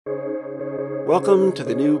Welcome to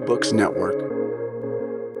the New Books Network.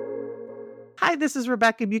 Hi, this is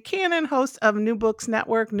Rebecca Buchanan, host of New Books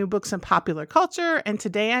Network, New Books and Popular Culture. And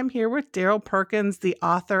today I'm here with Daryl Perkins, the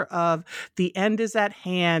author of The End is at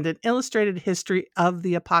Hand, an illustrated history of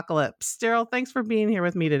the apocalypse. Daryl, thanks for being here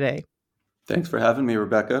with me today. Thanks for having me,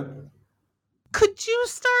 Rebecca. Could you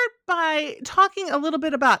start by talking a little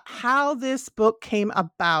bit about how this book came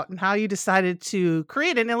about and how you decided to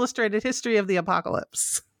create an illustrated history of the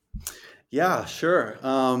apocalypse? Yeah, sure.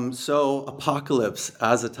 So apocalypse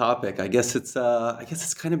as a topic, I guess it's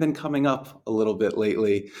kind of been coming up a little bit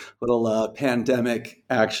lately. Little pandemic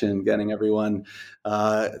action, getting everyone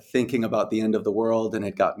thinking about the end of the world, and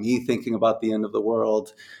it got me thinking about the end of the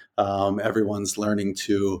world. Everyone's learning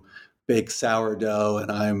to bake sourdough,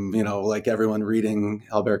 and I'm, like everyone, reading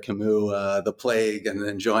Albert Camus, The Plague, and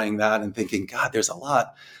enjoying that, and thinking, God, there's a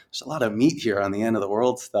lot of meat here on the end of the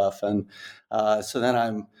world stuff, and so then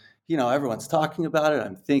I'm. Everyone's talking about it.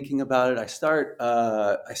 I'm thinking about it. I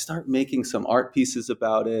start making some art pieces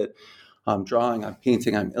about it. I'm drawing, I'm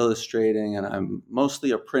painting, I'm illustrating, and I'm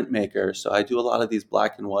mostly a printmaker. So I do a lot of these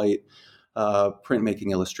black and white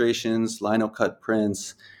printmaking illustrations, lino cut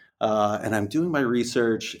prints, and I'm doing my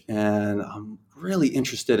research, and I'm really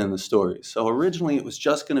interested in the story. So originally it was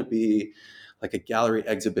just going to be like a gallery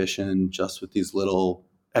exhibition, just with these little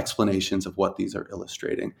explanations of what these are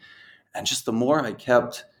illustrating. And just the more I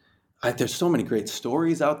kept there's so many great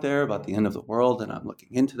stories out there about the end of the world, and I'm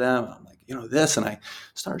looking into them, and I'm like, this, and I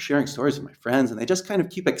start sharing stories with my friends, and they just kind of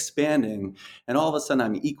keep expanding, and all of a sudden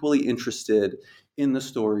I'm equally interested in the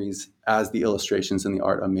stories as the illustrations and the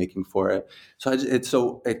art I'm making for it.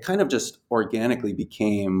 So it kind of just organically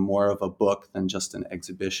became more of a book than just an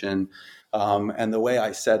exhibition, and the way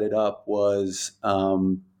I set it up was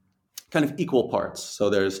kind of equal parts. So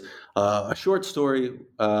there's a short story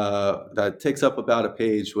that takes up about a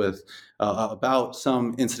page with about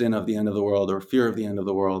some incident of the end of the world, or fear of the end of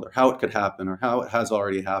the world, or how it could happen, or how it has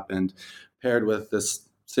already happened, paired with this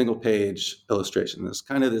single page illustration. There's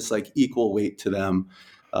kind of this like equal weight to them.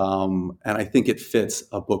 And I think it fits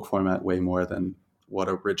a book format way more than what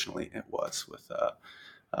originally it was with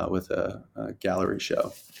a gallery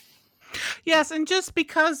show. Yes, and just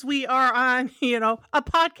because we are on, a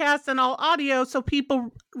podcast and all audio, so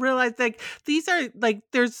people realize these are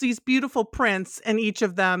there's these beautiful prints in each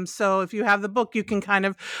of them. So if you have the book, you can kind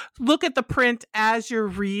of look at the print as you're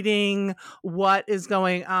reading what is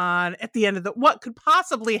going on at the end of what could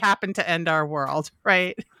possibly happen to end our world,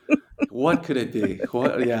 right? What could it be?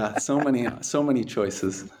 Yeah, so many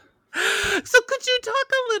choices. So could you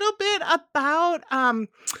talk a little bit about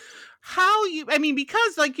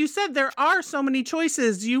because like you said, there are so many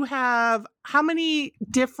choices. You have how many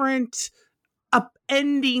different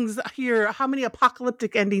endings here? How many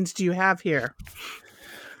apocalyptic endings do you have here?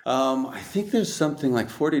 I think there's something like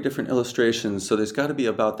 40 different illustrations, so there's got to be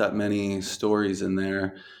about that many stories in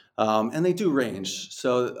there. And they do range.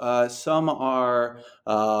 So some are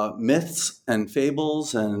myths and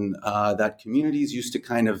fables, and that communities used to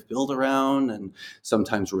kind of build around, and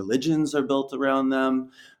sometimes religions are built around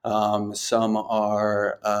them. Some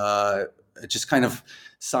are just kind of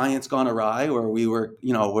science gone awry, where we were,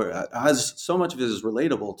 as so much of it is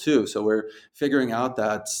relatable too. So we're figuring out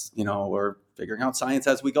that, we're figuring out science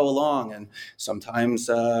as we go along. And sometimes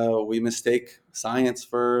we mistake science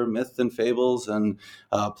for myth and fables, and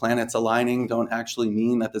planets aligning don't actually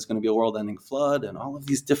mean that there's going to be a world-ending flood, and all of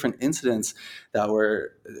these different incidents that we're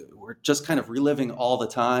just kind of reliving all the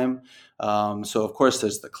time. So of course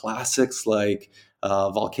there's the classics like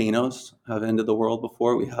volcanoes have ended the world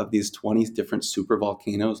before. We have these 20 different super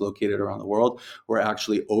volcanoes located around the world. We're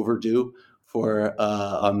actually overdue for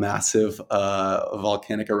a massive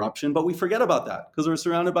volcanic eruption, but we forget about that because we're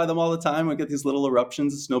surrounded by them all the time. We get these little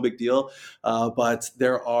eruptions. It's no big deal. But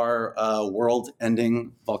there are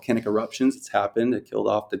world-ending volcanic eruptions. It's happened. It killed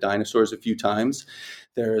off the dinosaurs a few times.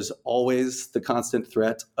 There's always the constant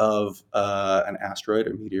threat of an asteroid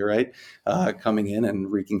or meteorite coming in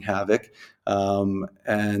and wreaking havoc.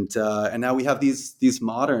 And now we have these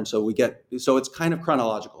modern. So it's kind of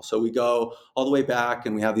chronological. So we go all the way back,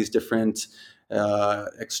 and we have these different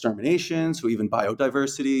exterminations, so even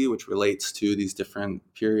biodiversity, which relates to these different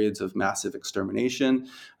periods of massive extermination.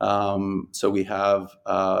 So we have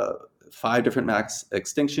 5 different mass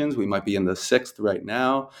extinctions. We might be in the 6th right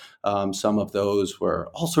now. Some of those were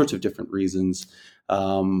all sorts of different reasons,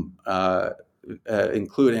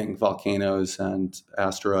 including volcanoes and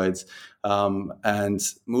asteroids. And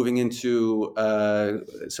moving into,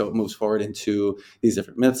 so it moves forward into these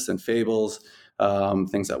different myths and fables.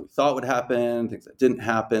 Things that we thought would happen, things that didn't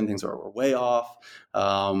happen, things that were way off,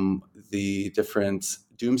 the different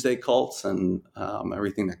doomsday cults and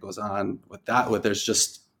everything that goes on with that.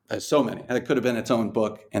 There's so many. It could have been its own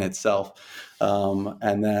book in itself.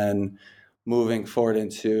 And then moving forward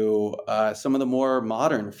into some of the more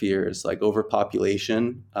modern fears like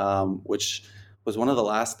overpopulation, which was one of the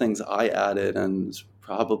last things I added, and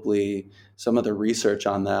probably some of the research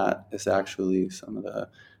on that is actually some of the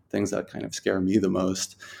things that kind of scare me the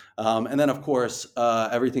most. And then, of course,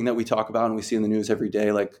 everything that we talk about and we see in the news every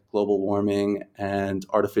day, like global warming and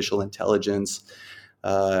artificial intelligence.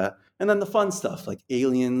 And then the fun stuff like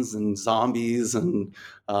aliens and zombies and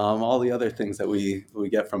all the other things that we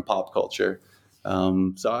get from pop culture.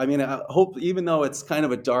 So, I mean, I hope, even though it's kind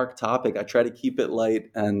of a dark topic, I try to keep it light.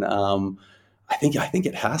 And I think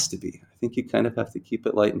it has to be. I think you kind of have to keep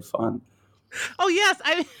it light and fun. Oh yes,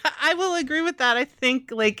 I will agree with that. I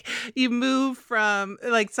think like you move from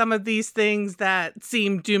like some of these things that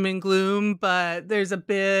seem doom and gloom, but there's a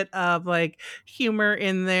bit of like humor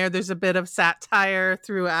in there. There's a bit of satire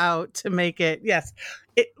throughout to make it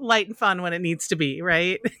light and fun when it needs to be,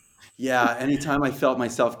 right? Yeah, anytime I felt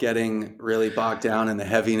myself getting really bogged down in the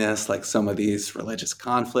heaviness, like some of these religious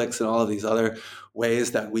conflicts and all of these other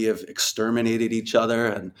ways that we have exterminated each other.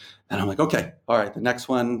 And I'm like, okay, all right, the next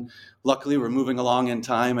one, luckily we're moving along in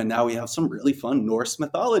time. And now we have some really fun Norse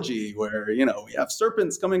mythology where, we have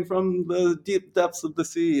serpents coming from the deep depths of the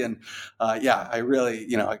sea. And I really,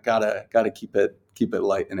 I gotta keep it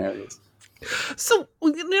light in areas. So,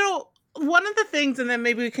 one of the things, and then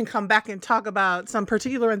maybe we can come back and talk about some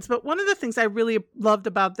particular ones, but one of the things I really loved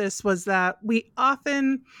about this was that we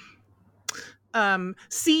often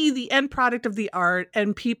see the end product of the art,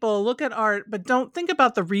 and people look at art but don't think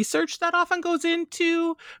about the research that often goes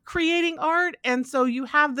into creating art. And so you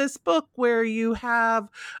have this book where you have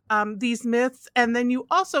these myths, and then you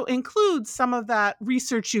also include some of that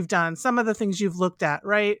research you've done, some of the things you've looked at,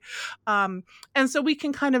 right? And so we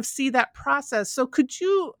can kind of see that process. So could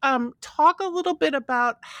you talk a little bit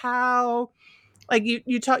about how, like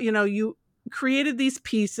you talk, you created these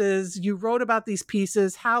pieces, you wrote about these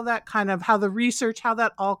pieces, how the research, how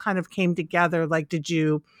that all kind of came together? Like, did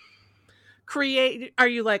you are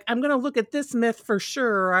you like, I'm going to look at this myth for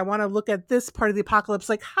sure, or I want to look at this part of the apocalypse?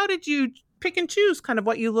 Like, how did you pick and choose kind of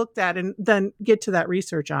what you looked at and then get to that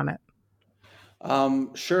research on it?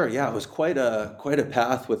 Sure. Yeah, it was quite a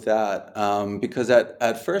path with that. Because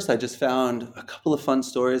at first I just found a couple of fun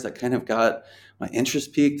stories that kind of got my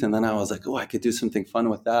interest peaked. And then I was like, oh, I could do something fun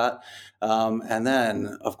with that. And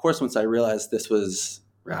then, of course, once I realized this was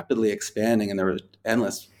rapidly expanding and there were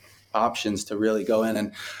endless options to really go in.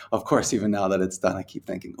 And of course, even now that it's done, I keep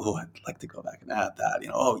thinking, oh, I'd like to go back and add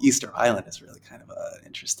that. Easter Island is really kind of an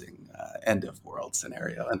interesting end of world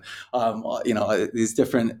scenario. And, these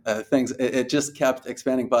different things, it just kept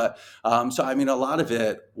expanding. But so, I mean, a lot of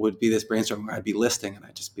it would be this brainstorming where I'd be listing and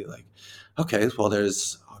I'd just be like, okay, well,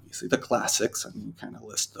 there's obviously the classics, and you kind of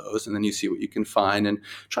list those, and then you see what you can find and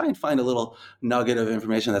try and find a little nugget of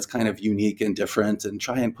information that's kind of unique and different, and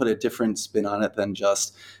try and put a different spin on it than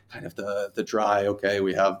just kind of the dry, okay,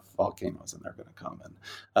 we have volcanoes and they're going to come.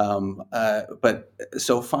 And but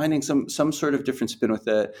so finding some sort of different spin with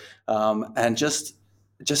it, and just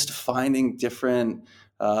finding different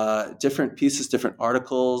pieces, different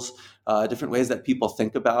articles, different ways that people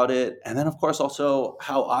think about it. And then, of course, also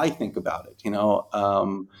how I think about it.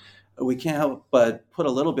 We can't help but put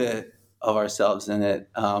a little bit of ourselves in it.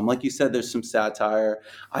 Like you said, there's some satire.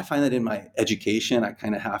 I find that in my education, I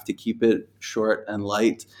kind of have to keep it short and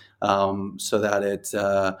light, so that it,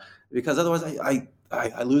 because otherwise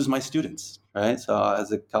I lose my students, right? So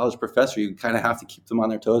as a college professor, you kind of have to keep them on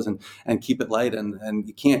their toes and keep it light, and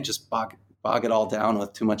you can't just bog it all down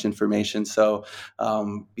with too much information. So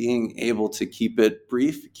being able to keep it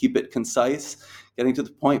brief, keep it concise, getting to the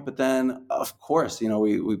point. But then, of course,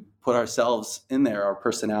 we put ourselves in there, our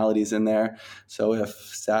personalities in there. So if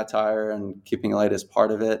satire and keeping it light is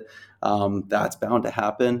part of it, that's bound to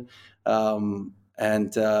happen.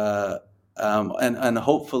 And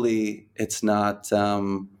hopefully it's not.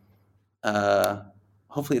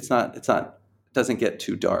 Hopefully it's not. It doesn't get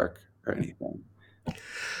too dark or anything.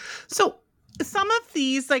 So some of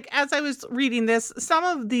these, like as I was reading this, some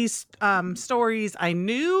of these stories I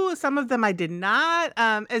knew, some of them I did not.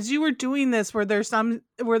 As you were doing this, were there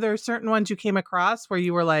certain ones you came across where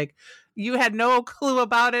you were like, you had no clue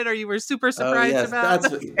about it, or you were super surprised about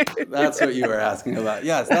it? That's what you were asking about.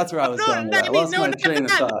 Yes, that's where I was going. I lost my train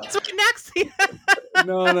of thought. That's what next.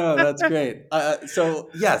 No, that's great. So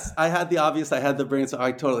yes, I had the obvious. I had the brain. So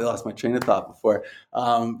I totally lost my train of thought before.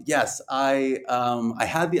 Yes, I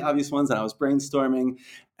had the obvious ones, and I was brainstorming,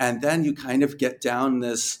 and then you kind of get down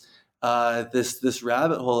this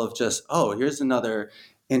rabbit hole of just, oh, here's another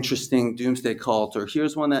interesting doomsday cult, or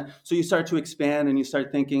here's one that, so you start to expand and you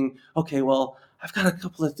start thinking, okay, well, I've got a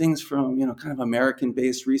couple of things from, kind of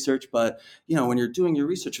American-based research, but, when you're doing your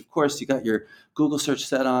research, of course, you got your Google search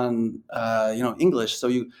set on, English. So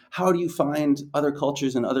how do you find other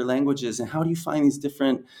cultures and other languages, and how do you find these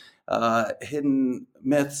different hidden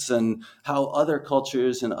myths, and how other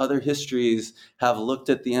cultures and other histories have looked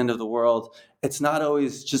at the end of the world? It's not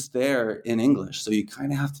always just there in English. So you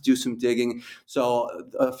kind of have to do some digging. So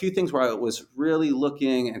a few things where I was really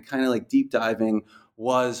looking and kind of like deep diving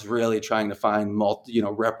was really trying to find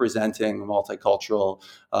representing multicultural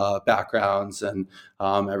backgrounds, and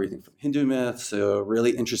everything from Hindu myths, a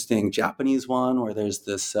really interesting Japanese one where there's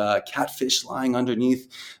this catfish lying underneath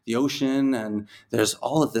the ocean, and there's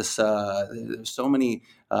all of this. There's so many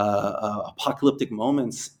apocalyptic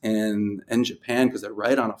moments in Japan because they're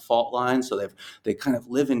right on a fault line, so they kind of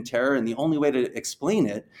live in terror, and the only way to explain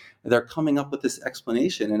it, they're coming up with this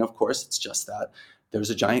explanation, and of course it's just that there's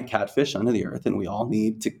a giant catfish under the earth, and we all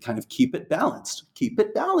need to kind of keep it balanced. Keep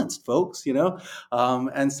it balanced, folks.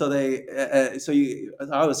 And so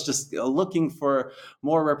I was just looking for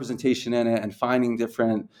more representation in it and finding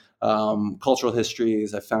different cultural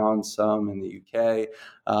histories. I found some in the UK,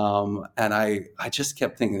 and I just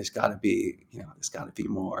kept thinking there's got to be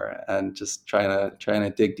more, and just trying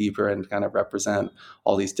to dig deeper and kind of represent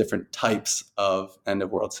all these different types of end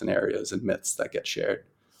of world scenarios and myths that get shared.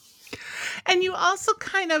 And you also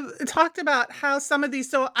kind of talked about how some of these,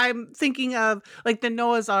 so I'm thinking of like the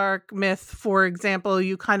Noah's Ark myth, for example.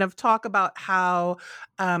 You kind of talk about how,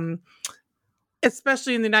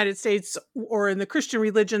 especially in the United States or in the Christian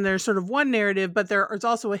religion, there's sort of one narrative, but there is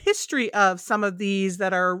also a history of some of these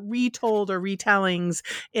that are retold or retellings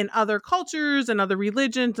in other cultures and other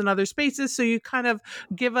religions and other spaces. So you kind of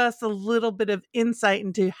give us a little bit of insight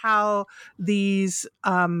into how these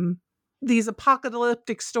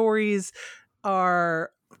apocalyptic stories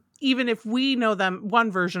are, even if we know them,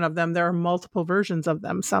 one version of them, there are multiple versions of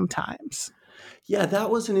them sometimes. Yeah,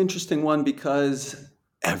 that was an interesting one because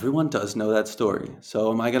everyone does know that story.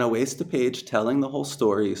 So am I going to waste a page telling the whole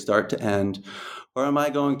story, start to end? Or am I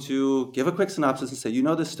going to give a quick synopsis and say, you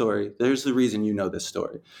know this story, there's the reason you know this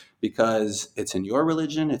story, because it's in your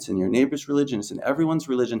religion, it's in your neighbor's religion, it's in everyone's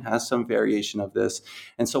religion, has some variation of this.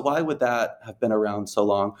 And so why would that have been around so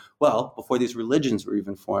long? Well, before these religions were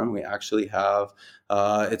even formed, we actually have,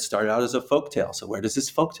 it started out as a folktale. So where does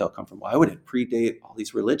this folktale come from? Why would it predate all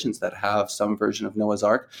these religions that have some version of Noah's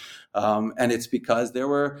Ark? And it's because there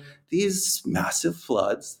were these massive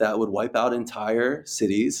floods that would wipe out entire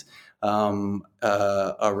cities around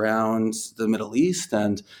the Middle East,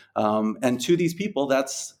 and to these people,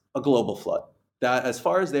 that's a global flood. That, as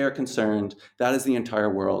far as they are concerned, that is the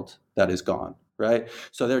entire world that is gone, right?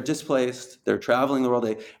 So they're displaced, they're traveling the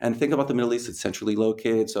world, and think about the Middle East, it's centrally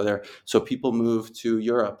located. So people move to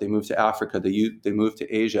Europe, they move to Africa, they move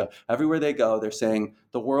to Asia. Everywhere they go, they're saying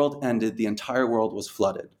the world ended, the entire world was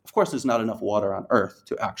flooded. Of course, there's not enough water on Earth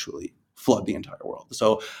to actually flood the entire world.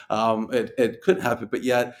 So it couldn't happen, but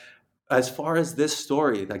yet, as far as this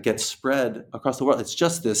story that gets spread across the world, it's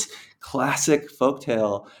just this classic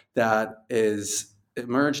folktale that is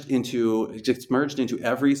merged into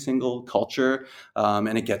every single culture,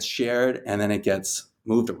 and it gets shared, and then it gets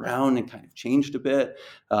moved around and kind of changed a bit,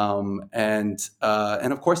 and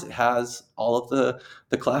of course it has all of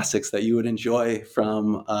the classics that you would enjoy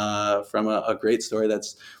from a great story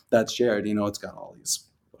that's shared. It's got all these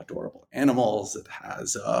adorable animals. It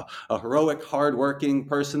has a heroic, hardworking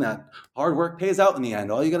person that hard work pays out in the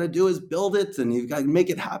end. All you got to do is build it, and you've got to make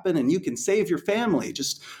it happen, and you can save your family.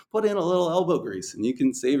 Just put in a little elbow grease, and you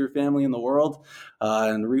can save your family in the world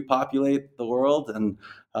and repopulate the world. And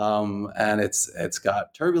it's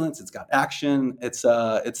got turbulence, it's got action. It's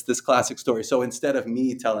this classic story. So instead of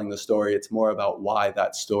me telling the story, it's more about why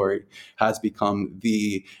that story has become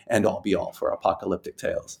the end all be all for apocalyptic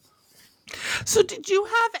tales. So did you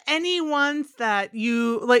have any ones that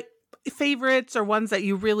you like, favorites, or ones that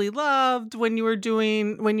you really loved when you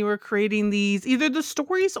were creating these, either the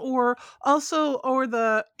stories or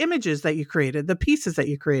the images that you created, the pieces that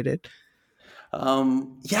you created?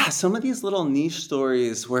 Some of these little niche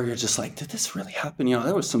stories where you're just like, did this really happen?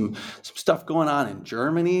 There was some stuff going on in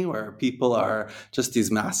Germany where people are just these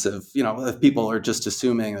massive, people are just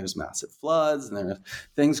assuming there's massive floods, and there are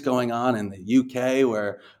things going on in the UK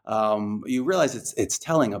where you realize it's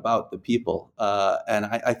telling about the people. And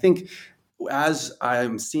I think as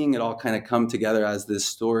I'm seeing it all kind of come together as this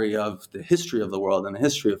story of the history of the world and the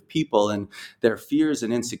history of people and their fears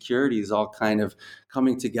and insecurities all kind of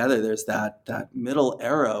coming together, there's that middle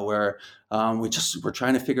era where we're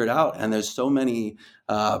trying to figure it out. And there's so many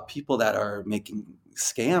people that are making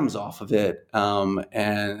scams off of it.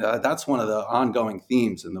 And that's one of the ongoing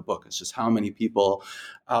themes in the book. It's just how many people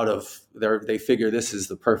they figure this is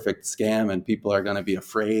the perfect scam and people are going to be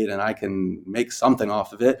afraid and I can make something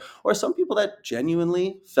off of it. Or some people that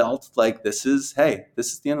genuinely felt like this is the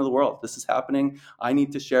end of the world. This is happening. I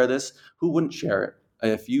need to share this. Who wouldn't share it?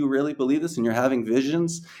 If you really believe this and you're having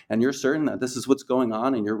visions and you're certain that this is what's going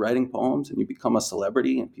on and you're writing poems and you become a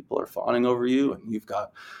celebrity and people are fawning over you and you've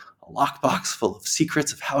got a lockbox full of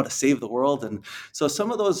secrets of how to save the world. And so some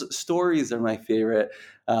of those stories are my favorite.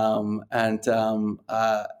 And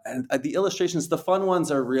the illustrations, the fun ones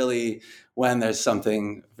are really when there's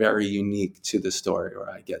something very unique to the story where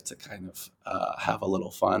I get to kind of have a little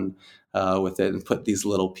fun with it and put these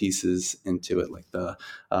little pieces into it, like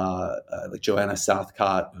like Joanna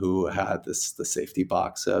Southcott, who had the safety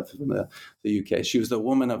box from the UK. She was the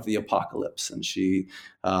woman of the apocalypse, and she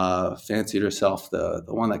fancied herself the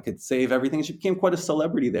one that could save everything. She became quite a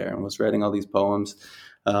celebrity there and was writing all these poems.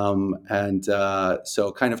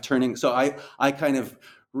 So kind of turning. So I kind of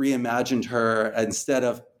reimagined her instead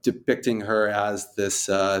of depicting her as this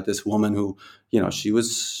woman who, she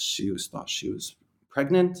was thought she was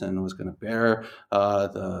pregnant and was going to bear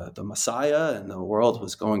the Messiah, and the world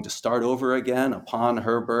was going to start over again upon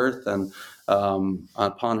her birth and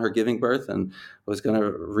upon her giving birth, and was going to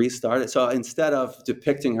restart it. So instead of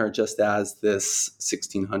depicting her just as this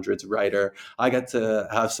 1600s writer, I got to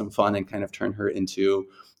have some fun and kind of turn her into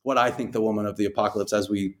what I think the woman of the apocalypse, as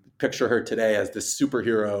we picture her today, as this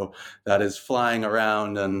superhero that is flying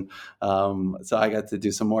around. And so I got to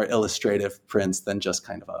do some more illustrative prints than just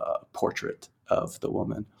kind of a portrait of the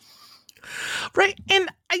woman. Right. And,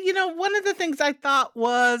 one of the things I thought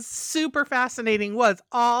was super fascinating was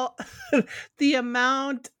all the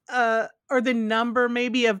amount or the number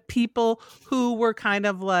maybe of people who were kind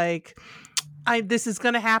of like, this is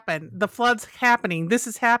going to happen. The flood's happening. This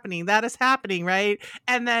is happening. That is happening. Right.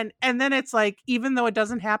 And then it's like, even though it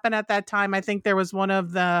doesn't happen at that time, I think there was one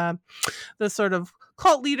of the sort of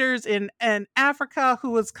cult leaders in Africa who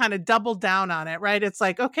was kind of doubled down on it. Right. It's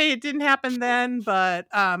like, okay, it didn't happen then, but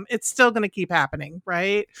it's still going to keep happening.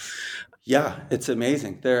 Right. Yeah, it's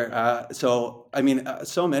amazing. So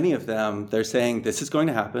many of them, they're saying, this is going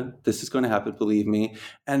to happen. This is going to happen, believe me.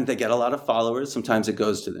 And they get a lot of followers. Sometimes it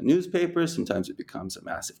goes to the newspapers. Sometimes it becomes a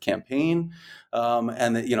massive campaign.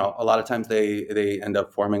 And a lot of times they end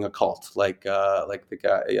up forming a cult, like the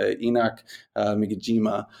guy, Enoch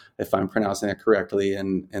Migijima, if I'm pronouncing it correctly,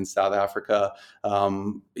 in South Africa.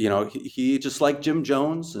 He just like Jim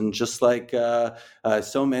Jones and just like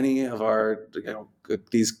so many of our,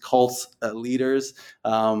 these cult leaders,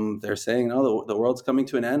 they're saying, the world's coming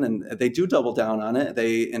to an end, and they do double down on it.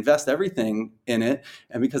 They invest everything in it,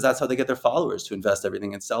 and because that's how they get their followers to invest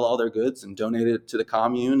everything and sell all their goods and donate it to the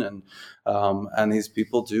commune. And these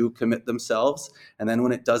people do commit themselves, and then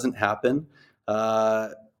when it doesn't happen,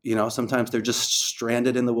 sometimes they're just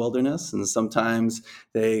stranded in the wilderness, and sometimes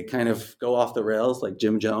they kind of go off the rails like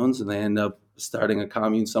Jim Jones, and they end up starting a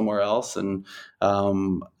commune somewhere else. And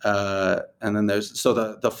then there's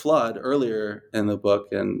the flood earlier in the book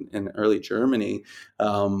in early Germany.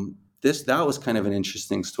 That was kind of an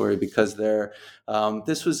interesting story because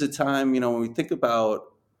this was a time, when we think about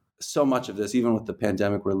so much of this, even with the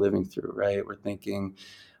pandemic we're living through, right? We're thinking,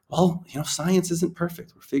 well, science isn't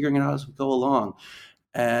perfect. We're figuring it out as we go along.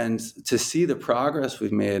 And to see the progress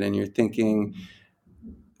we've made, and you're thinking,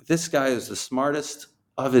 this guy is the smartest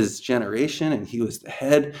of his generation, and he was the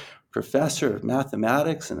head professor of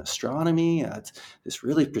mathematics and astronomy at this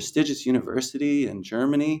really prestigious university in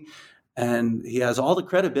Germany. And he has all the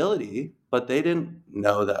credibility, but they didn't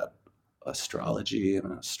know that astrology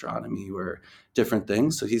and astronomy were different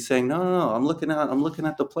things. So he's saying, no, I'm looking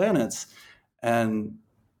at the planets, and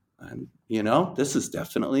this is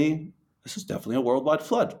definitely a worldwide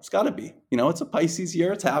flood. It's got to be. It's a Pisces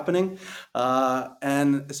year. It's happening,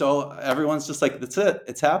 and so everyone's just like, that's it.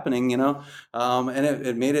 It's happening. And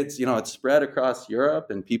it made it. It spread across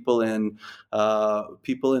Europe, and people in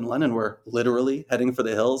London were literally heading for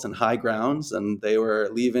the hills and high grounds, and they were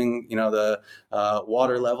leaving the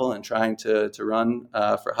water level and trying to run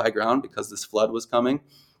for high ground because this flood was coming.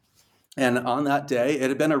 And on that day, it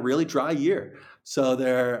had been a really dry year. So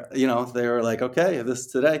they were like, okay, this is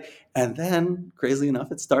today. And then, crazily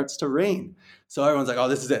enough, it starts to rain. So everyone's like, oh,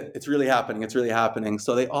 this is it. It's really happening. It's really happening.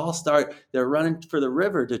 So they all they're running for the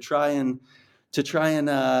river to try and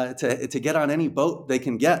get on any boat they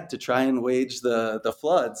can get to try and wage the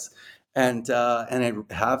floods. And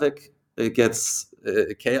havoc,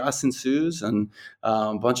 chaos ensues, and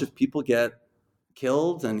a bunch of people get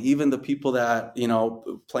killed, and even the people that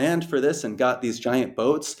planned for this and got these giant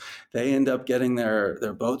boats, they end up getting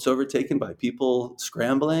their boats overtaken by people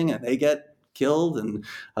scrambling, and they get killed and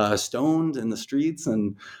stoned in the streets,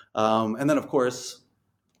 and then of course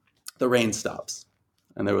the rain stops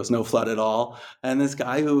and there was no flood at all, and this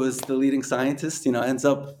guy who was the leading scientist ends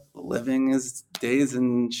up living his days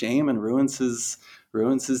in shame and ruins his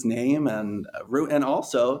name, and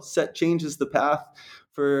also changes the path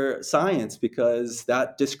for science, because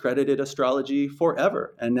that discredited astrology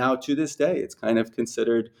forever. And now to this day, it's kind of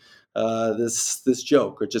considered this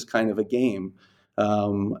joke or just kind of a game.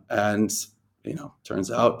 And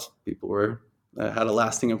turns out people had a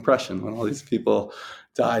lasting impression when all these people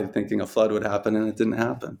died thinking a flood would happen, and it didn't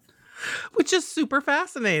happen. Which is super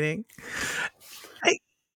fascinating.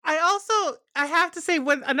 I have to say,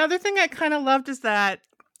 another thing I kind of loved is that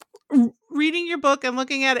reading your book and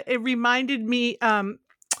looking at it, it reminded me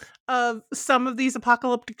of some of these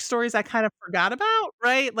apocalyptic stories I kind of forgot about,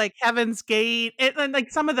 right? Like Heaven's Gate, and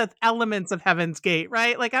like some of the elements of Heaven's Gate,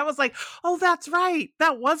 right? Like I was like, oh, that's right.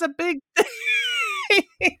 That was a big thing.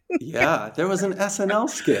 Yeah, there was an SNL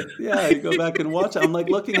skit. Yeah, you go back and watch it. I'm like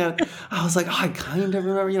looking at it. I was like, oh, I kind of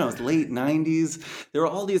remember, it was late 90s. There were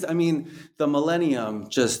all these, the millennium,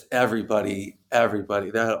 just everybody, they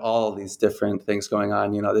had all these different things going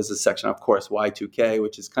on. There's a section, of course, Y2K,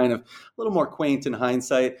 which is kind of a little more quaint in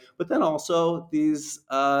hindsight, but then also these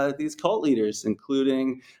cult leaders,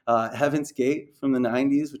 including Heaven's Gate from the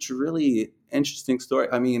 90s, which are really interesting story.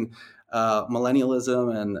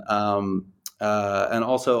 Millennialism and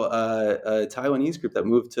also a Taiwanese group that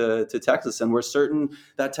moved to Texas and were certain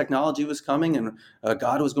that technology was coming, and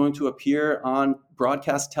God was going to appear on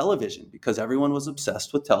broadcast television, because everyone was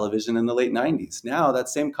obsessed with television in the late 90s. Now that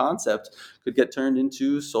same concept could get turned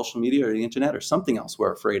into social media or the internet or something else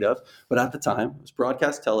we're afraid of. But at the time, it was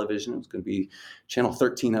broadcast television. It was going to be channel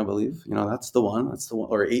 13, I believe. That's the one,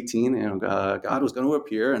 or 18. God was going to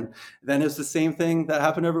appear. And then it's the same thing that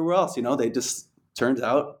happened everywhere else. They just, turns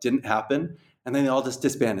out, didn't happen. And then they all just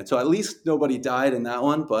disbanded. So at least nobody died in that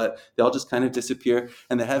one, but they all just kind of disappear.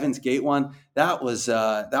 And the Heaven's Gate one, that was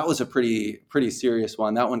a pretty serious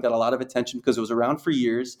one. That one got a lot of attention because it was around for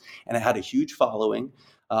years and it had a huge following.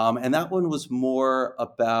 And that one was more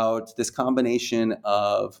about this combination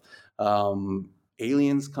of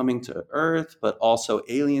aliens coming to Earth, but also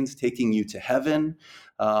aliens taking you to heaven.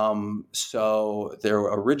 So there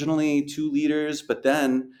were originally 2 leaders, but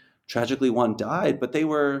then tragically one died. But they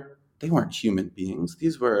weren't human beings.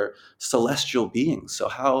 These were celestial beings. So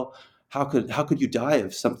how could you die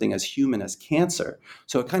of something as human as cancer?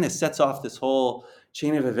 So it kind of sets off this whole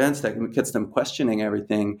chain of events that gets them questioning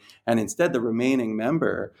everything. And instead, the remaining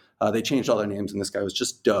member, they changed all their names, and this guy was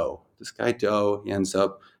just Doe. This guy Doe, he ends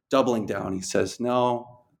up doubling down. He says,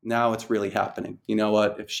 no, now it's really happening. You know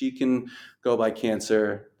what? If she can go by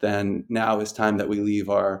cancer, then now is time that we leave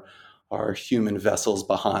our human vessels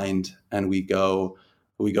behind and we go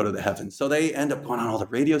to the heavens. So they end up going on all the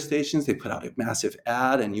radio stations. They put out a massive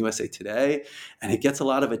ad in USA Today, and it gets a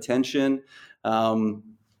lot of attention.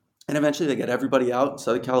 And eventually they get everybody out in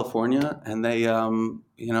Southern California, and they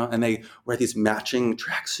wear these matching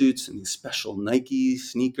tracksuits and these special Nike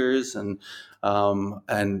sneakers. And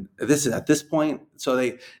this is at this point. So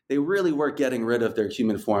they really were getting rid of their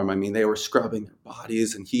human form. They were scrubbing their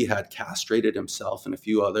bodies, and he had castrated himself, and a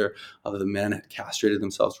few other of the men had castrated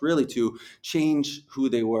themselves, really to change who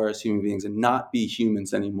they were as human beings and not be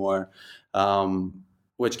humans anymore,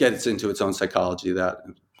 which gets into its own psychology that,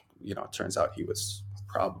 it turns out he was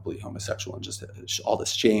probably homosexual and just all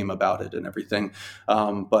this shame about it and everything.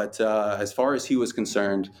 But as far as he was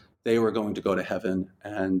concerned, they were going to go to heaven.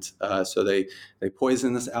 And so they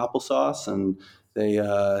poison this applesauce, and they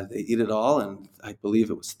eat it all. And I believe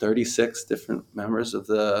it was 36 different members of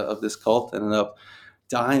this cult ended up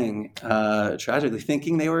dying tragically,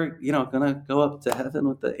 thinking they were, going to go up to heaven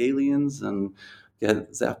with the aliens and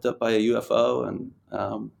get zapped up by a UFO. And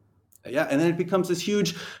and then it becomes this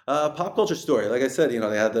huge pop culture story. Like I said, they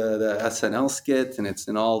had the SNL skit, and it's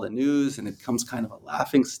in all the news, and it becomes kind of a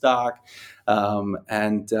laughing stock.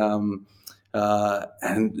 And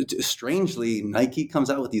strangely, Nike comes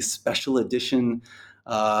out with these special edition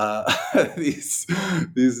these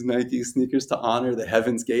Nike sneakers to honor the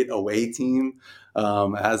Heaven's Gate away team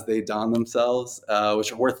as they don themselves,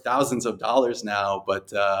 which are worth thousands of dollars now,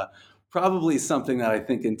 but probably something that I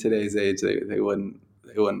think in today's age they wouldn't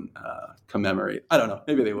commemorate. I don't know.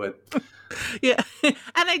 Maybe they would. Yeah, and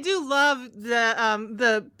I do love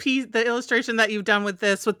the piece, the illustration that you've done with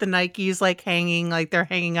this, with the Nikes like hanging, like they're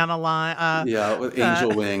hanging on a line. With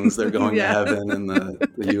angel wings, they're going to heaven, and the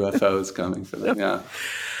UFO is coming for them. Yeah,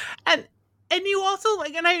 and And you also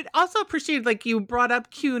like, and I also appreciate like you brought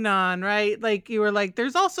up QAnon, right? Like you were like,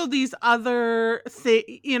 there's also these other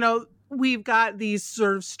we've got these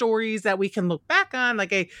sort of stories that we can look back on,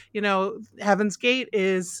 like Heaven's Gate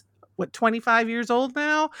is what 25 years old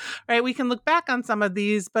now, right? We can look back on some of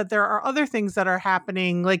these, but there are other things that are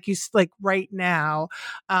happening like right now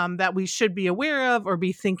that we should be aware of or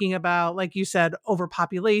be thinking about, like you said,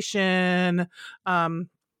 overpopulation, and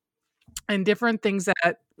different things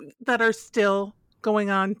that are still going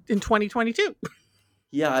on in 2022.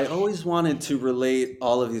 Yeah, I always wanted to relate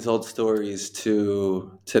all of these old stories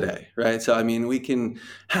to today, right? So, I mean, we can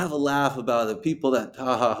have a laugh about the people that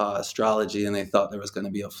astrology, and they thought there was going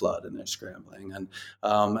to be a flood, and they're scrambling, and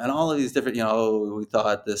all of these different, we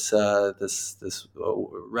thought this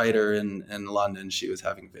writer in London, she was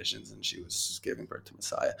having visions, and she was giving birth to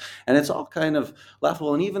Messiah, and it's all kind of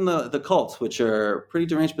laughable, and even the cults, which are pretty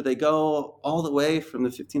deranged, but they go all the way from the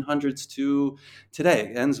 1500s to today.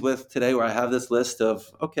 It ends with today, where I have this list of,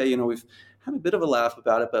 okay, we've had a bit of a laugh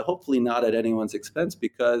about it, but hopefully not at anyone's expense,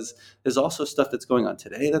 because there's also stuff that's going on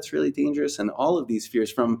today that's really dangerous. And all of these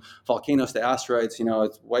fears, from volcanoes to asteroids, it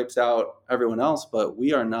wipes out everyone else, but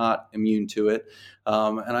we are not immune to it.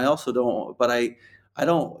 And I also don't, but I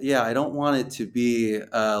don't want it to be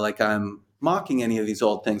like I'm mocking any of these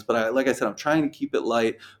old things, but like I said, I'm trying to keep it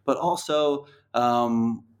light, but also,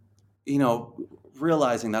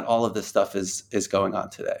 realizing that all of this stuff is going on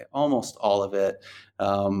today, almost all of it.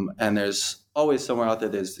 And there's always somewhere out there,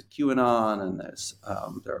 there's the QAnon, and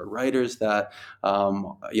there are writers that,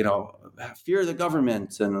 fear the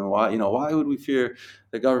government, and why would we fear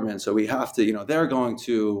the government? So we have to, they're going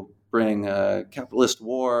to bring a capitalist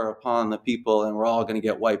war upon the people, and we're all going to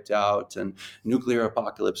get wiped out, and nuclear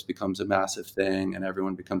apocalypse becomes a massive thing, and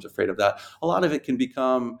everyone becomes afraid of that. A lot of it can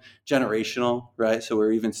become generational, right? So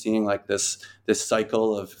we're even seeing like this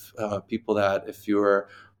cycle of people that, if you were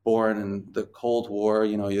born in the Cold War,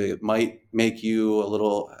 it might make you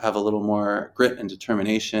have a little more grit and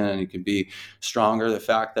determination, and you can be stronger. The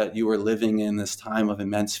fact that you were living in this time of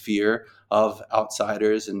immense fear of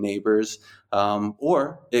outsiders and neighbors,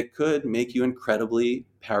 or it could make you incredibly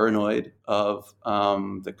paranoid of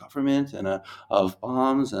the government and of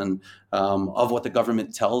bombs and of what the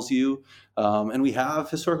government tells you. And we have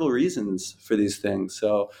historical reasons for these things.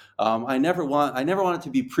 So I never want it to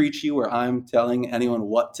be preachy, where I'm telling anyone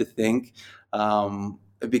what to think,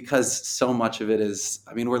 because so much of it is,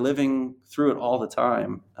 we're living through it all the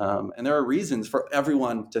time. And there are reasons for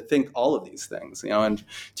everyone to think all of these things, and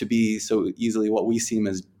to be so easily what we see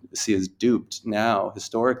as duped now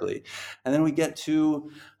historically. And then we get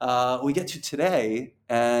to today,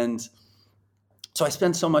 and so I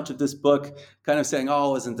spend so much of this book kind of saying,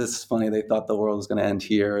 oh, isn't this funny? They thought the world was going to end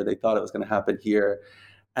here, or they thought it was going to happen here.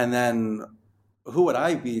 And then who would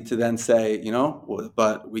I be to then say,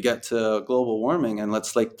 but we get to global warming, and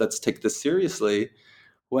let's take this seriously,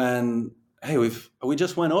 when, hey, we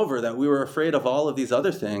just went over that we were afraid of all of these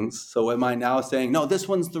other things. So am I now saying, no, this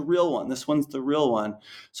one's the real one. This one's the real one.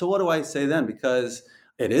 So what do I say then? Because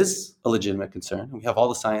it is a legitimate concern. We have all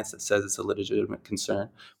the science that says it's a legitimate concern,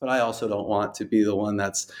 but I also don't want to be the one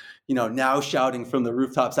that's, now shouting from the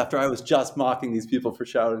rooftops, after I was just mocking these people for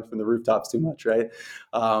shouting from the rooftops too much, right?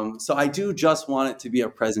 So I do just want it to be a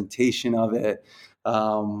presentation of it,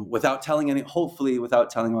 without telling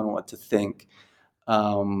anyone what to think,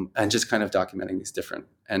 and just kind of documenting these different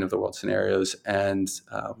end of the world scenarios. And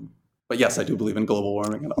but yes, I do believe in global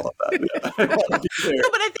warming and all of that. Yeah. No,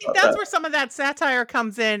 but I think that's where some of that satire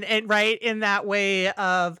comes in, and right in that way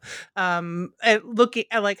of looking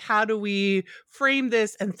at like, how do we frame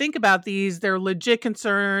this and think about these? They're legit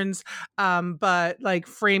concerns, but like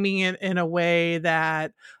framing it in a way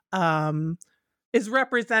that is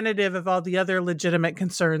representative of all the other legitimate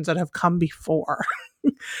concerns that have come before.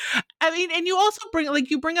 And you also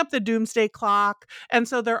bring up the doomsday clock. And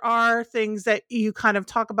so there are things that you kind of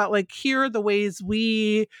talk about, like, here are the ways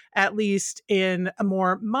we, at least in a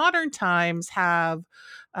more modern times, have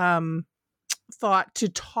thought to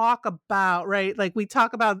talk about, right? Like we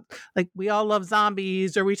talk about, like, we all love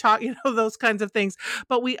zombies, or we talk, those kinds of things,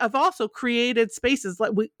 but we have also created spaces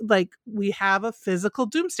we have a physical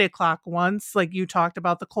doomsday clock. Once, like you talked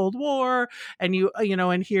about the Cold War, and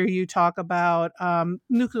and here you talk about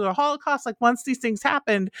nuclear holocaust. Like, once these things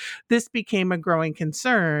happened, this became a growing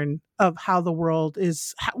concern of how the world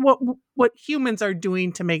is, what humans are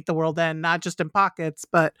doing to make the world end, not just in pockets,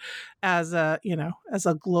 but as a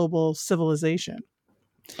global civilization.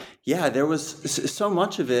 Yeah, there was so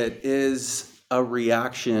much of it is a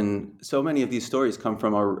reaction. So many of these stories come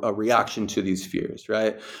from a reaction to these fears,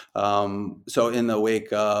 right? So in the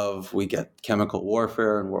wake of, we get chemical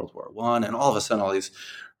warfare in World War I, and all of a sudden all these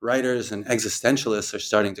writers and existentialists are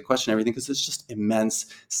starting to question everything because it's just immense,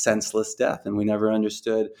 senseless death. And we never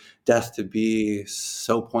understood death to be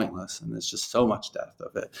so pointless. And there's just so much death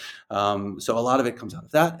of it. So a lot of it comes out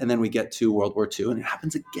of that. And then we get to World War II and it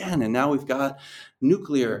happens again. And now we've got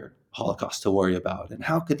nuclear Holocaust to worry about, and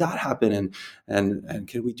how could that happen, and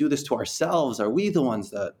can we do this to ourselves? Are we the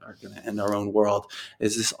ones that are going to end our own world?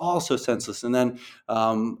 Is this all so senseless? And then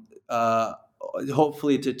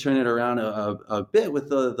hopefully to turn it around a bit with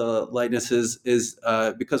the lightness is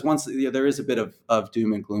because once there is a bit of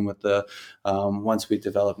doom and gloom with the once we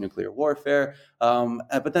develop nuclear warfare,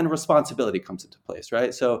 but then responsibility comes into place,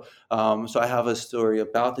 right? So I have a story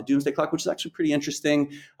about the doomsday clock, which is actually pretty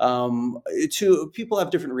interesting. People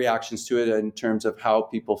have different reactions to it in terms of how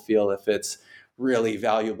people feel, if it's really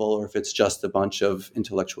valuable or if it's just a bunch of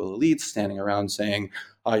intellectual elites standing around saying,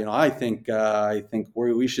 I think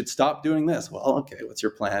we should stop doing this. Well, okay, what's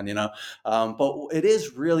your plan? But it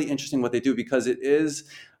is really interesting what they do, because it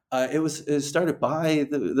was started by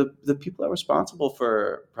the people that are responsible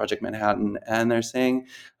for Project Manhattan, and they're saying,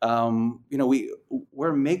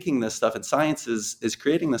 we're making this stuff, and science is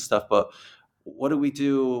creating this stuff, but what do we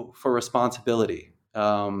do for responsibility?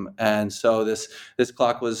 And so this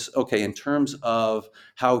clock was okay in terms of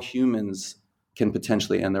how humans can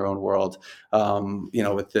potentially end their own world.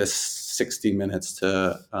 With this 60 minutes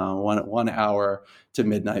to 1 hour to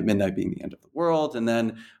midnight being the end of the world, and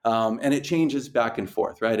then and it changes back and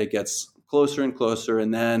forth, right? It gets closer and closer,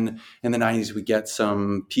 and then in the 90s we get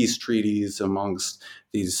some peace treaties amongst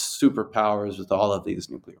these superpowers with all of these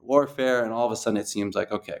nuclear warfare, and all of a sudden it seems like,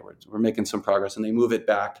 okay, we're making some progress, and they move it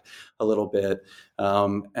back a little bit.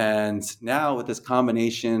 And now with this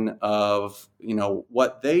combination of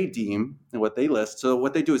what they deem and what they list, so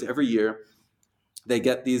what they do is every year they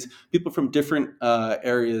get these people from different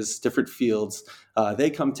areas, different fields. They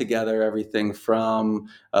come together, everything from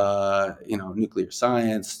nuclear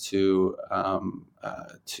science to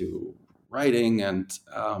writing and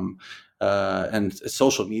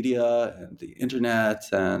social media and the internet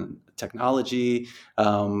and technology.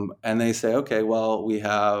 And they say, okay, well, we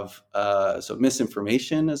have so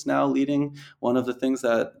misinformation is now leading one of the things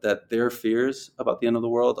that their fears about the end of the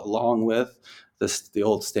world, along with the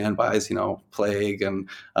old standbys, plague and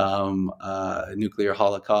nuclear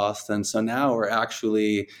holocaust. And so now we're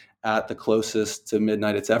actually at the closest to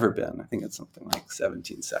midnight it's ever been. I think it's something like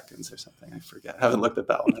 17 seconds or something. I forget. I haven't looked at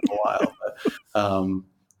that one in a while.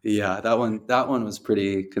 But yeah, that one was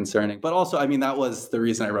pretty concerning. But also, that was the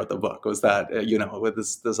reason I wrote the book, was that,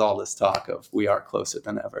 with there's all this talk of we are closer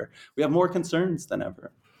than ever. We have more concerns than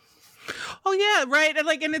ever. Oh, yeah, right.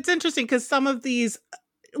 And it's interesting because some of these,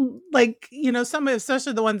 some,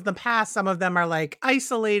 especially the ones in the past, some of them are like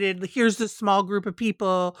isolated. Here's this small group of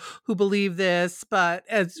people who believe this, but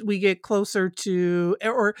as we get closer to,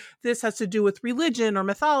 or this has to do with religion or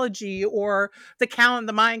mythology or the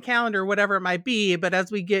Mayan calendar, whatever it might be. But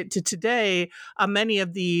as we get to today, many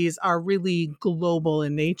of these are really global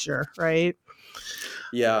in nature, right?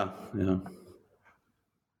 Yeah.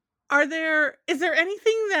 Is there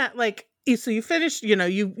anything that so you finish,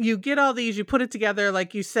 you get all these, you put it together,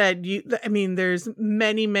 like you said, there's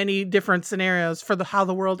many, many different scenarios for how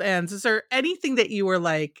the world ends. Is there anything that you were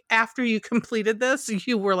like, after you completed this,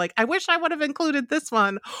 you were like, I wish I would have included this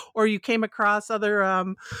one, or you came across other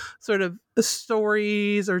sort of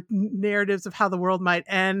stories or narratives of how the world might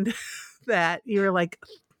end that you were like,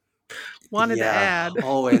 wanted to add?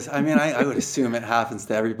 Always. I would assume it happens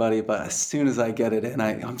to everybody, but as soon as I get it in,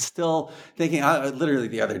 I'm still thinking. Literally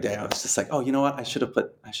the other day, I was just like, oh, you know what? I should have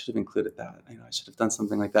included that. I should have done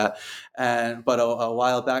something like that. But a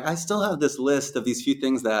while back, I still have this list of these few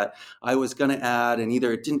things that I was going to add, and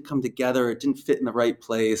either it didn't come together, or it didn't fit in the right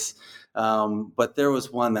place. But there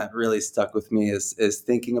was one that really stuck with me is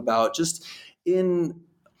thinking about just in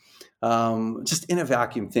a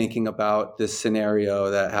vacuum, thinking about this scenario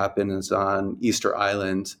that happens on Easter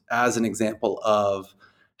Island as an example of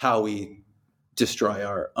how we destroy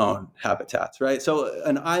our own habitats, right? So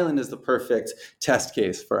an island is the perfect test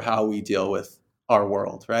case for how we deal with our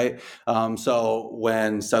world, right? So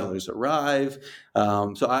when settlers arrive,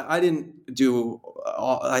 so I didn't do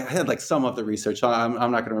I had some of the research. So I'm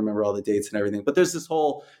not going to remember all the dates and everything, but there's this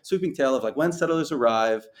whole sweeping tale of when settlers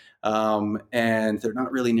arrive, and they're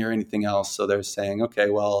not really near anything else. So they're saying, okay,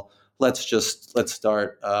 well, let's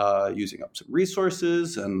start using up some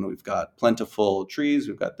resources, and we've got plentiful trees,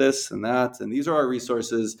 we've got this and that, and these are our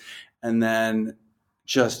resources. And then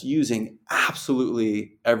just using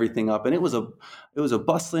absolutely everything up. And it was a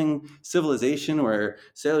bustling civilization where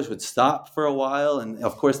sailors would stop for a while. And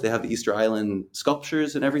of course, they have the Easter Island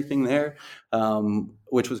sculptures and everything there,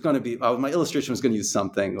 which was going to be, my illustration was going to use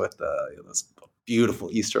something with those beautiful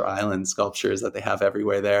Easter Island sculptures that they have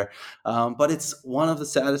everywhere there. But it's one of the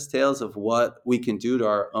saddest tales of what we can do to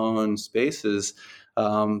our own spaces.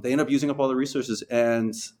 They end up using up all the resources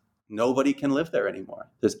and nobody can live there anymore.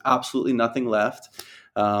 There's absolutely nothing left.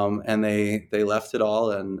 And they left it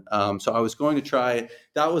all. And so I was going to try,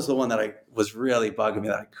 that was the one that I was really bugging me,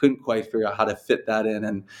 that I couldn't quite figure out how to fit that in.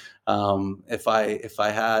 And if I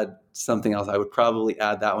had something else, I would probably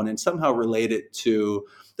add that one and somehow relate it to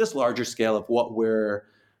this larger scale of what we're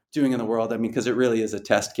doing in the world. I mean, because it really is a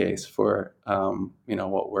test case for,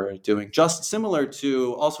 what we're doing. Just similar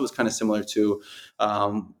to, also was kind of similar to,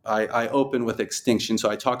 I open with extinction. So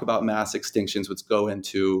I talk about mass extinctions, which go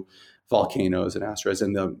into volcanoes and asteroids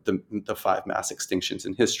and the 5 mass extinctions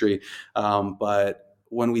in history. But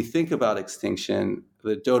when we think about extinction,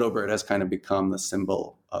 the dodo bird has kind of become the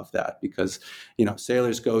symbol of that because,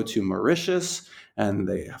 sailors go to Mauritius and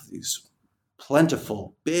they have these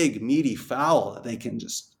plentiful, big, meaty fowl that they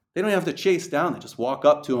don't have to chase down. They just walk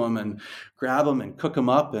up to them and grab them and cook them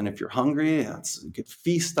up. And if you're hungry, you could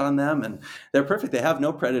feast on them. And they're perfect. They have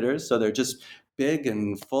no predators, so they're just big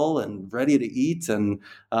and full and ready to eat. And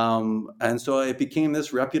so it became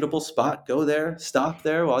this reputable spot. Go there, stop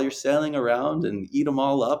there while you're sailing around and eat them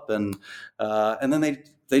all up. And then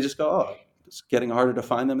they just go, oh, it's getting harder to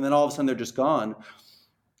find them. And then all of a sudden they're just gone.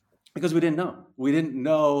 Because we didn't know. We didn't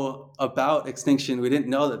know about extinction. We didn't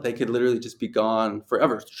know that they could literally just be gone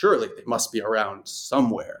forever. Surely they must be around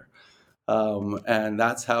somewhere. And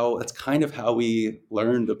that's kind of how we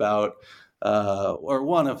learned about, or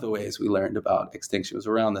one of the ways we learned about extinction was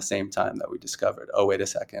around the same time that we discovered, oh, wait a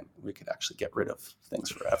second, we could actually get rid of things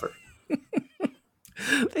forever.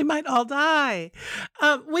 They might all die.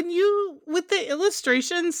 With the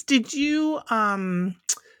illustrations, did you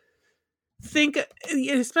think,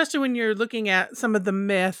 especially when you're looking at some of the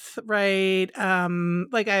myth, right?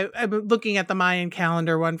 Like I'm looking at the Mayan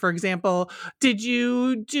calendar one, for example. Did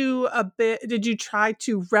you try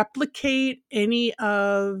to replicate any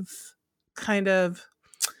of kind of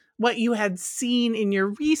what you had seen in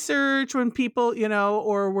your research when people,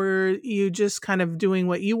 or were you just kind of doing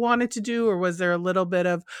what you wanted to do? Or was there a little bit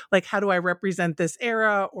of like, how do I represent this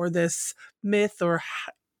era or this myth or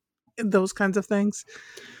those kinds of things?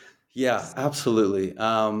 Yeah, absolutely.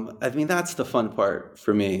 I mean, that's the fun part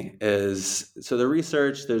for me is, so the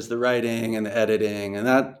research, there's the writing and the editing, and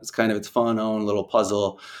that is kind of its fun own little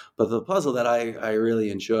puzzle. But the puzzle that I really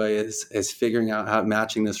enjoy is figuring out how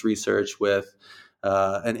matching this research with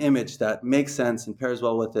an image that makes sense and pairs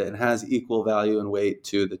well with it and has equal value and weight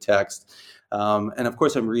to the text. And of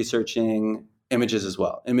course, I'm researching images as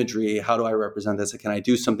well. Imagery, how do I represent this? Can I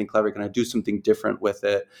do something clever? Can I do something different with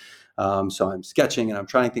it? So I'm sketching and I'm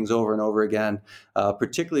trying things over and over again,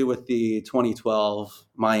 particularly with the 2012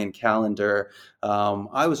 Mayan calendar.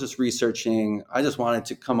 I was just researching. I just wanted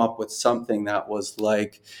to come up with something that was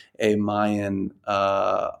like a Mayan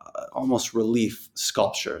almost relief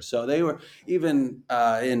sculpture. So they were even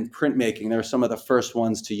in printmaking. They were some of the first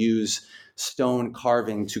ones to use stone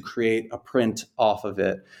carving to create a print off of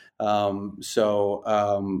it.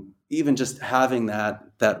 Even just having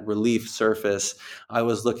that relief surface, I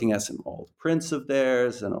was looking at some old prints of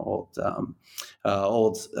theirs and old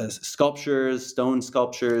sculptures, stone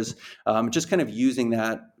sculptures, just kind of using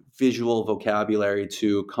that visual vocabulary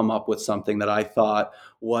to come up with something that I thought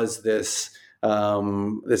was this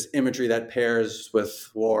imagery that pairs with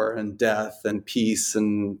war and death and peace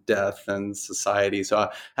and death and society. So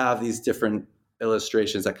I have these different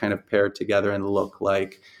illustrations that kind of pair together and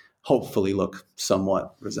hopefully look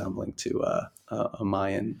somewhat resembling to a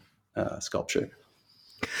Mayan sculpture.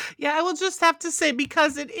 Yeah, I will just have to say,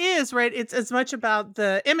 because it is, right, it's as much about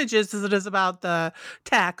the images as it is about the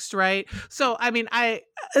text, right? So, I mean, I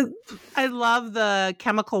love the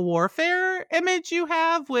chemical warfare image you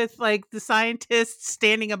have with like the scientists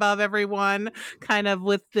standing above everyone, kind of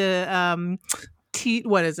with the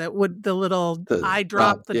what is it? With the little eye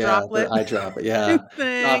drop, droplet. The eye drop, yeah.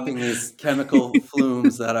 Dropping these chemical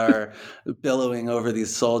flumes that are billowing over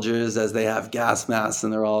these soldiers as they have gas masks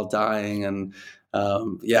and they're all dying. And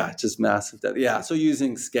just massive death. Yeah, so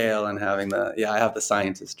using scale and having I have the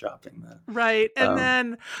scientists dropping that. Right. And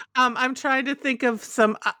then I'm trying to think of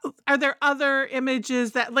some, are there other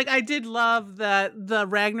images that, like, I did love the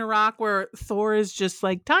Ragnarok where Thor is just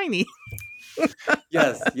like tiny.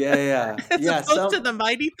 Yes, yeah. As opposed to the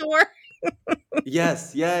mighty Thor.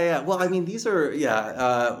 Yes, yeah. Well, I mean, these are,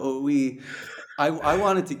 I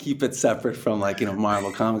wanted to keep it separate from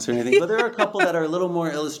Marvel Comics or anything, but there are a couple that are a little more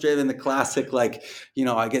illustrated in the classic,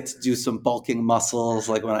 I get to do some bulking muscles,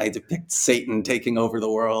 like when I depict Satan taking over the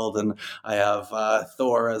world, and I have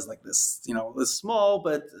Thor as this, this small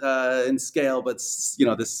but in scale, but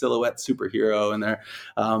this silhouette superhero in there.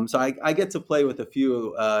 So I get to play with a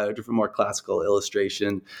few different more classical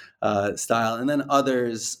illustration style, and then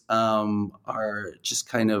others are just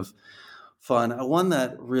kind of fun. One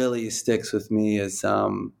that really sticks with me is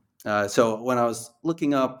so when I was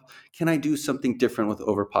looking up, can I do something different with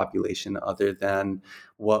overpopulation other than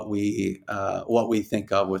what we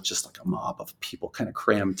think of with just a mob of people kind of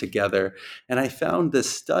crammed together? And I found this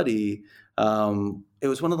study. It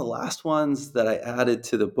was one of the last ones that I added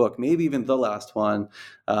to the book, maybe even the last one,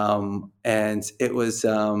 and it was.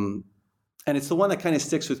 And it's the one that kind of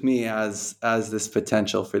sticks with me as this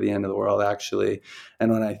potential for the end of the world, actually.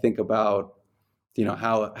 And when I think about,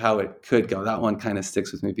 how it could go, that one kind of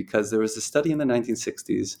sticks with me because there was a study in the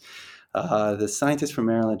 1960s. The scientist from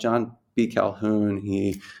Maryland, John B. Calhoun,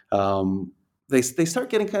 they start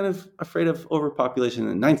getting kind of afraid of overpopulation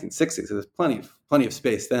in the 1960s. So there's plenty of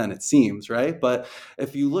space then, it seems, right? But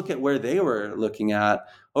if you look at where they were looking at,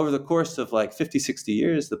 over the course of 50, 60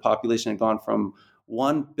 years, the population had gone from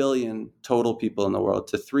 1 billion total people in the world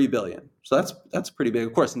to 3 billion. So that's pretty big.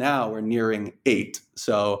 Of course, now we're nearing 8.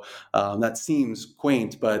 So that seems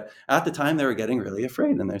quaint, but at the time they were getting really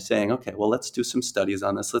afraid, and they're saying, okay, well, let's do some studies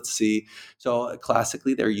on this. Let's see. So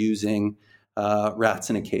classically, they're using rats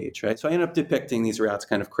in a cage, right? So I ended up depicting these rats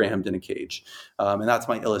kind of crammed in a cage, and that's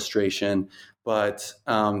my illustration. But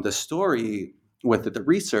the story with the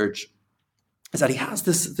research is that he has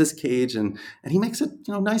this cage and he makes it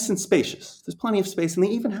nice and spacious. There's plenty of space, and they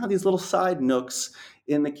even have these little side nooks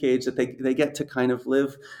in the cage that they get to kind of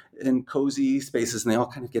live in cozy spaces, and they all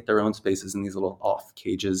kind of get their own spaces in these little off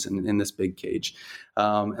cages and in this big cage.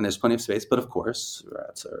 And there's plenty of space, but of course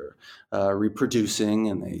rats are reproducing,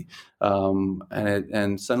 and they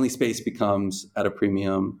and suddenly space becomes at a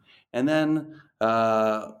premium, and then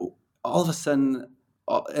all of a sudden.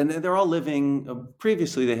 And they're all living.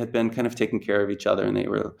 Previously, they had been kind of taking care of each other, and they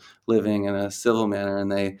were living in a civil manner.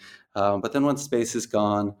 And but then once space is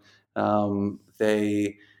gone,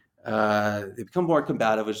 they become more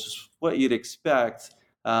combative, which is what you'd expect.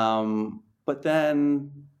 But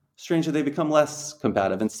then, strangely, they become less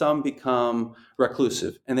combative, and some become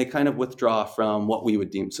reclusive, and they kind of withdraw from what we would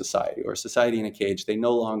deem society, or society in a cage. They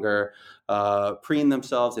no longer preen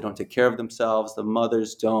themselves. They don't take care of themselves. The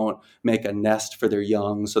mothers don't make a nest for their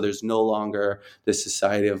young. So there's no longer this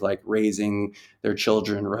society of raising their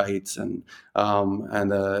children right. So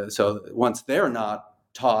once they're not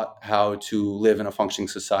taught how to live in a functioning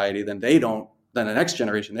society, then the next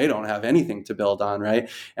generation, they don't have anything to build on, right?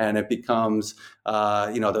 And it becomes,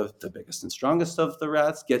 the biggest and strongest of the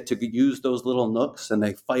rats get to use those little nooks, and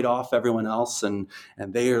they fight off everyone else, and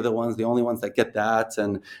they are the only ones that get that,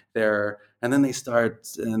 and then they start,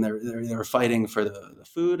 and they're fighting for the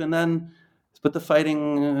food, but the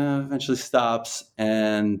fighting eventually stops,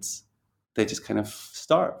 and they just kind of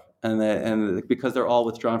starve, and because they're all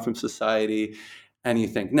withdrawn from society. And you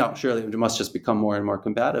think, no, surely it must just become more and more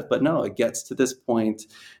combative. But no, it gets to this point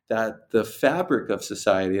that the fabric of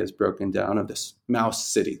society is broken down, of this mouse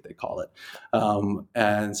city, they call it.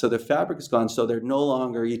 And so the fabric is gone. So they're no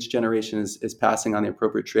longer, each generation is passing on the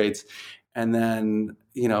appropriate traits. And then,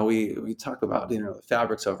 we talk about, the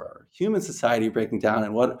fabrics of our human society breaking down,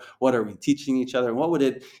 and what are we teaching each other? And what would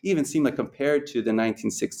it even seem like compared to the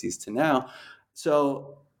 1960s to now?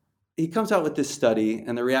 So he comes out with this study,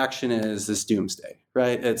 and the reaction is this doomsday,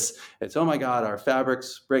 right? It's oh my God, our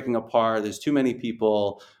fabric's breaking apart. There's too many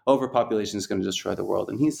people. Overpopulation is going to destroy the world.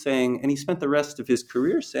 And he's saying, and he spent the rest of his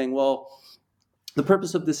career saying, well, the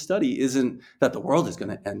purpose of this study isn't that the world is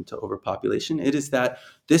going to end to overpopulation. It is that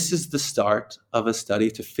this is the start of a study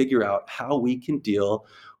to figure out how we can deal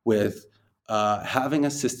with having a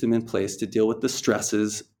system in place to deal with the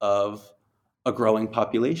stresses of a growing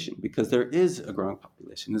population, because there is a growing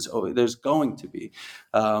population. There's going to be.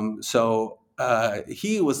 So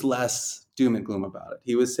he was less doom and gloom about it.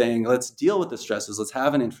 He was saying, let's deal with the stresses. Let's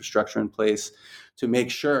have an infrastructure in place to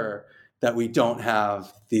make sure that we don't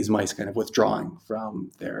have these mice kind of withdrawing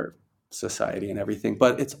from their society and everything.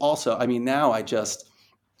 But it's also, now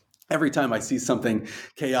every time I see something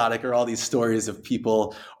chaotic, or all these stories of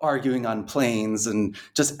people arguing on planes and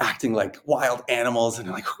just acting like wild animals, and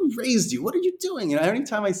like, who raised you? What are you doing? Every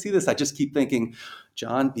time I see this, I just keep thinking,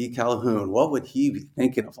 John B. Calhoun, what would he be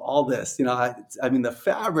thinking of all this? The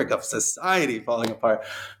fabric of society falling apart.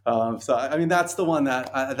 That's the one that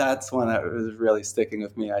was really sticking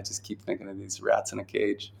with me. I just keep thinking of these rats in a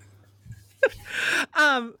cage.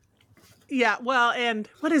 um, Yeah, well, and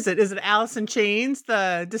what is it? Is it Alice in Chains?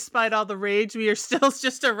 Despite all the rage, we are still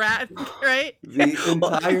just a rat, right? The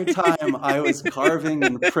Well, entire time I was carving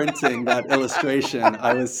and printing that illustration,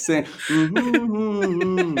 I was saying,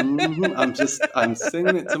 I'm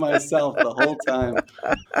singing it to myself the whole time.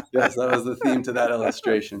 Yes, that was the theme to that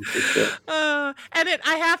illustration for sure.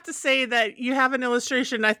 I have to say that you have an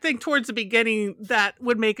illustration, I think, towards the beginning that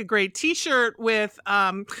would make a great T-shirt with,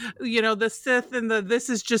 the Sith and "This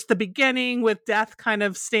is just the beginning" with Death kind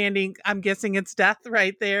of standing. I'm guessing it's Death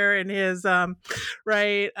right there in his,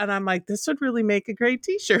 right. And I'm like, this would really make a great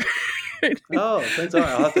T-shirt. Oh, thanks. All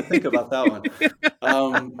right, I'll have to think about that one.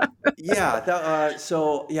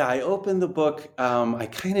 I opened the book. I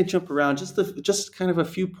kind of jump around just kind of a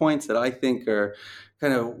few points that I think are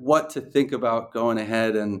kind of what to think about going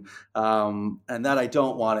ahead, and that I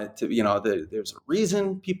don't want it to. There's a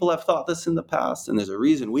reason people have thought this in the past, and there's a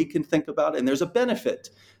reason we can think about it, and there's a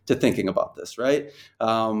benefit to thinking about this, right?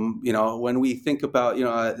 When we think about,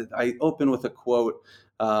 I open with a quote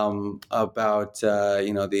about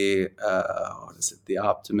the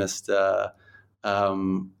optimist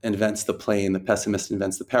invents the plane, the pessimist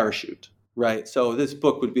invents the parachute, right? So this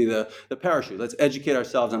book would be the parachute. Let's educate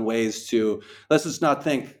ourselves on ways to, let's not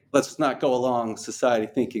go along society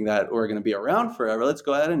thinking that we're going to be around forever. Let's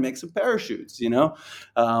go ahead and make some parachutes,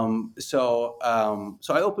 So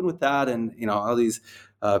I open with that, and all these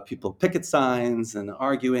people picket signs and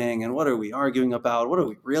arguing, and what are we arguing about? What are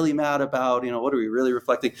we really mad about? What are we really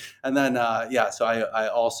reflecting? And then, so I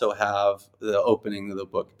also have the opening of the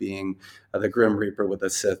book being the Grim Reaper with a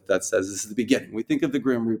Sith that says this is the beginning. We think of the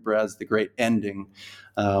Grim Reaper as the great ending,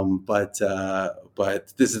 but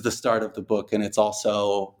this is the start of the book, and it's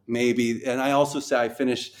also maybe. And I also say I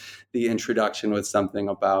finish the introduction with something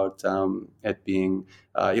about it being,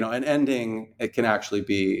 an ending. It can actually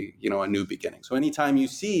be, a new beginning. So anytime you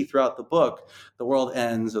see throughout the book the world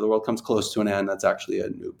ends or the world comes close to an end, that's actually a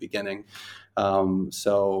new beginning.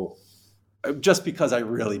 So just because I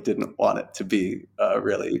really didn't want it to be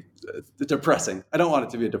really depressing. I don't want it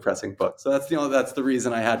to be a depressing book. So that's the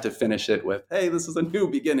reason I had to finish it with, hey, this is a new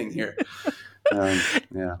beginning here.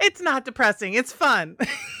 It's not depressing. It's fun.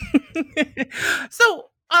 So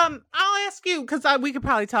I'll ask you, because we could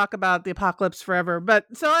probably talk about the apocalypse forever, but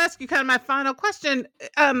so I'll ask you kind of my final question.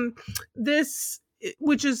 This,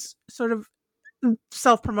 which is sort of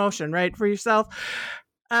self-promotion, right, for yourself.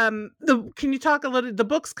 Can you talk a little? The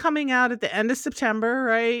book's coming out at the end of September,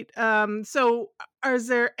 right? So is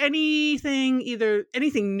there anything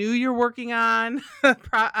new you're working on,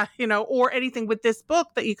 or anything with this book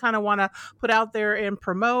that you kind of want to put out there and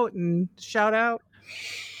promote and shout out?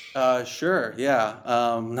 Sure. Yeah.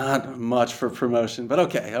 Not much for promotion, but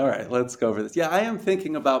okay. All right. Let's go over this. Yeah. I am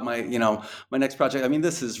thinking about my next project. I mean,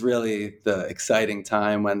 this is really the exciting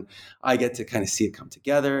time when I get to kind of see it come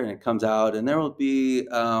together and it comes out, and there will be,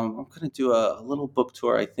 I'm going to do a little book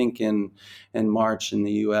tour, I think in March in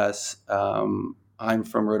the US. I'm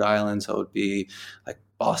from Rhode Island, so it would be like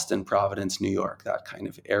Boston, Providence, New York, that kind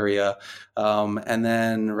of area. And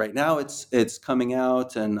then right now it's coming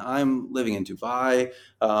out, and I'm living in Dubai.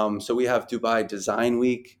 So we have Dubai Design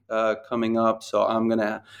Week coming up. So I'm going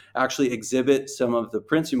to actually exhibit some of the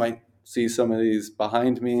prints. You might see some of these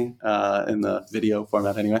behind me in the video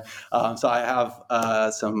format anyway. So I have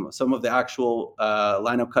some of the actual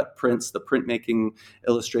lino cut prints, the printmaking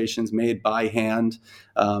illustrations made by hand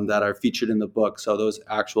that are featured in the book. So those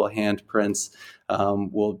actual hand prints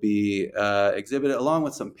will be exhibited along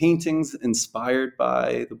with some paintings inspired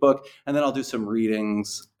by the book. And then I'll do some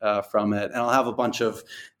readings from it. And I'll have a bunch of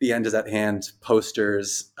The End is at Hand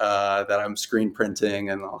posters that I'm screen printing,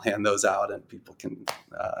 and I'll hand those out, and people can,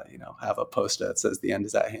 have a poster that says The End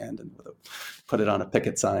is at Hand, and put it on a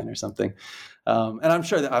picket sign or something. And I'm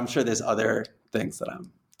sure there's other things that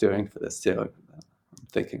I'm doing for this too. I'm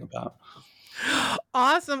thinking about.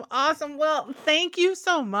 Awesome. Well, thank you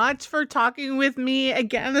so much for talking with me.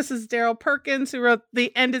 Again, this is Daryl Perkins, who wrote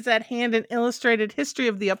The End is at Hand, an illustrated history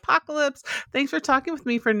of the apocalypse. Thanks for talking with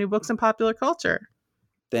me for New Books in Popular Culture.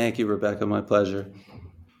 Thank you, Rebecca. My pleasure.